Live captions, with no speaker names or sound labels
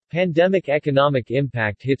Pandemic economic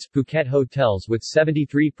impact hits Phuket hotels with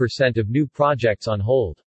 73% of new projects on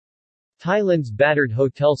hold. Thailand's battered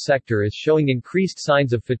hotel sector is showing increased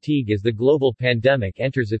signs of fatigue as the global pandemic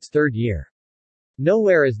enters its third year.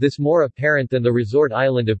 Nowhere is this more apparent than the resort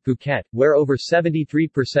island of Phuket, where over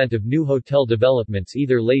 73% of new hotel developments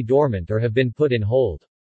either lay dormant or have been put in hold.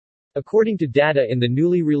 According to data in the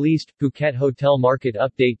newly released Phuket Hotel Market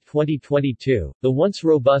Update 2022, the once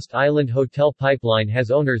robust island hotel pipeline has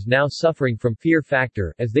owners now suffering from fear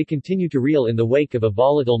factor as they continue to reel in the wake of a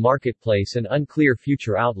volatile marketplace and unclear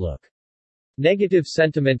future outlook. Negative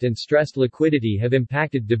sentiment and stressed liquidity have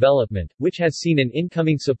impacted development, which has seen an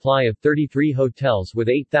incoming supply of 33 hotels with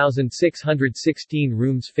 8,616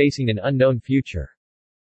 rooms facing an unknown future.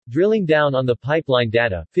 Drilling down on the pipeline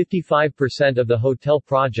data, 55% of the hotel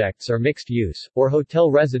projects are mixed-use, or hotel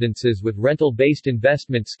residences with rental-based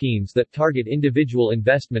investment schemes that target individual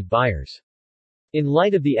investment buyers. In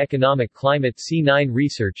light of the economic climate, C9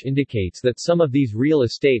 research indicates that some of these real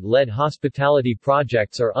estate-led hospitality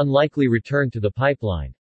projects are unlikely return to the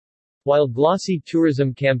pipeline. While glossy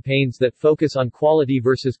tourism campaigns that focus on quality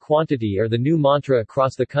versus quantity are the new mantra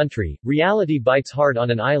across the country, reality bites hard on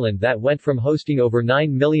an island that went from hosting over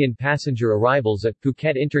 9 million passenger arrivals at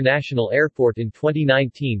Phuket International Airport in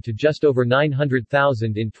 2019 to just over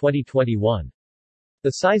 900,000 in 2021.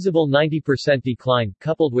 The sizable 90% decline,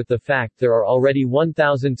 coupled with the fact there are already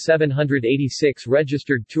 1,786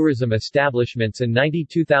 registered tourism establishments and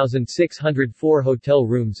 92,604 hotel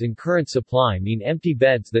rooms in current supply, mean empty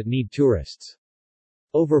beds that need tourists.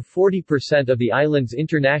 Over 40% of the island's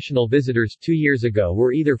international visitors 2 years ago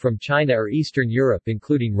were either from China or Eastern Europe,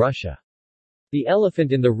 including Russia. The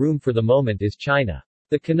elephant in the room for the moment is China.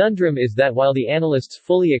 The conundrum is that while the analysts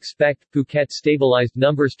fully expect Phuket's stabilized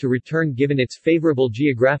numbers to return given its favorable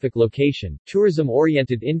geographic location,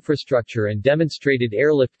 tourism-oriented infrastructure and demonstrated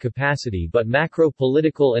airlift capacity, but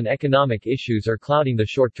macro-political and economic issues are clouding the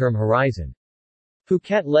short-term horizon.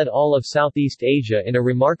 Phuket led all of Southeast Asia in a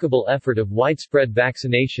remarkable effort of widespread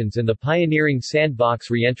vaccinations and the pioneering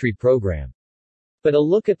Sandbox re-entry program. But a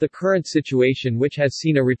look at the current situation, which has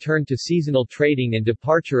seen a return to seasonal trading and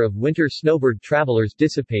departure of winter snowbird travelers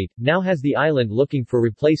dissipate, now has the island looking for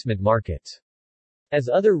replacement markets. As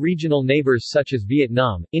other regional neighbors such as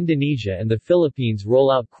Vietnam, Indonesia and the Philippines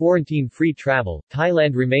roll out quarantine-free travel,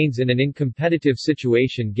 Thailand remains in an uncompetitive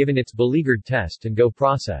situation given its beleaguered test-and-go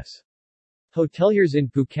process. Hoteliers in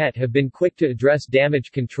Phuket have been quick to address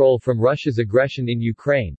damage control from Russia's aggression in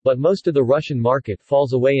Ukraine, but most of the Russian market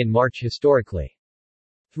falls away in March historically.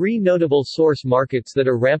 Three notable source markets that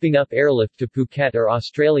are ramping up airlift to Phuket are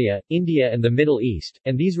Australia, India and the Middle East,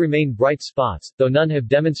 and these remain bright spots, though none have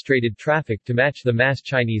demonstrated traffic to match the mass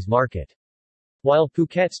Chinese market. While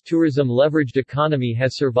Phuket's tourism-leveraged economy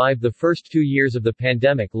has survived the first 2 years of the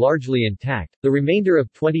pandemic largely intact, the remainder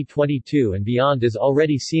of 2022 and beyond is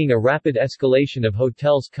already seeing a rapid escalation of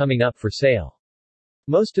hotels coming up for sale.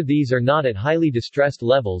 Most of these are not at highly distressed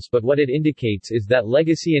levels, but what it indicates is that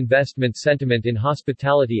legacy investment sentiment in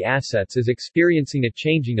hospitality assets is experiencing a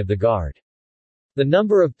changing of the guard. The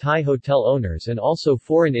number of Thai hotel owners and also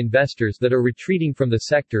foreign investors that are retreating from the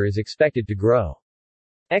sector is expected to grow.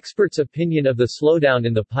 Experts' opinion of the slowdown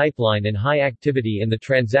in the pipeline and high activity in the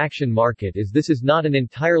transaction market is this is not an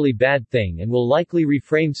entirely bad thing and will likely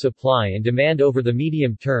reframe supply and demand over the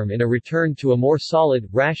medium term in a return to a more solid,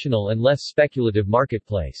 rational and less speculative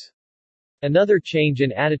marketplace. Another change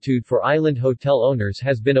in attitude for island hotel owners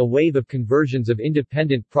has been a wave of conversions of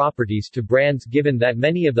independent properties to brands, given that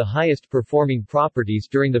many of the highest performing properties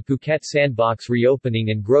during the Phuket Sandbox reopening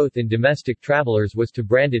and growth in domestic travelers was to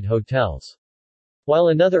branded hotels. While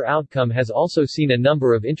another outcome has also seen a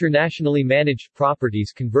number of internationally managed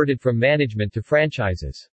properties converted from management to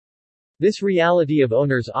franchises. This reality of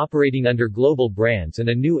owners operating under global brands and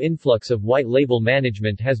a new influx of white-label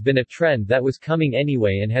management has been a trend that was coming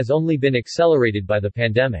anyway and has only been accelerated by the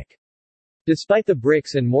pandemic. Despite the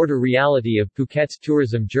bricks and mortar reality of Phuket's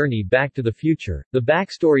tourism journey back to the future, the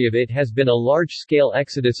backstory of it has been a large-scale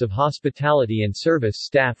exodus of hospitality and service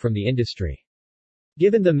staff from the industry.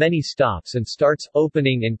 Given the many stops and starts,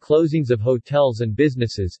 opening and closings of hotels and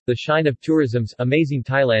businesses, the shine of tourism's Amazing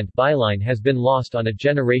Thailand byline has been lost on a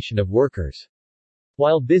generation of workers.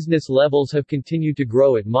 While business levels have continued to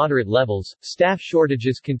grow at moderate levels, staff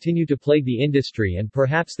shortages continue to plague the industry, and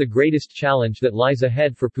perhaps the greatest challenge that lies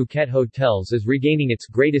ahead for Phuket Hotels is regaining its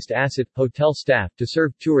greatest asset, hotel staff, to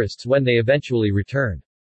serve tourists when they eventually return.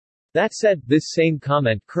 That said, this same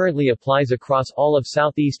comment currently applies across all of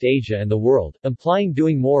Southeast Asia and the world, implying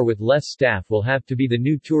doing more with less staff will have to be the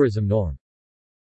new tourism norm.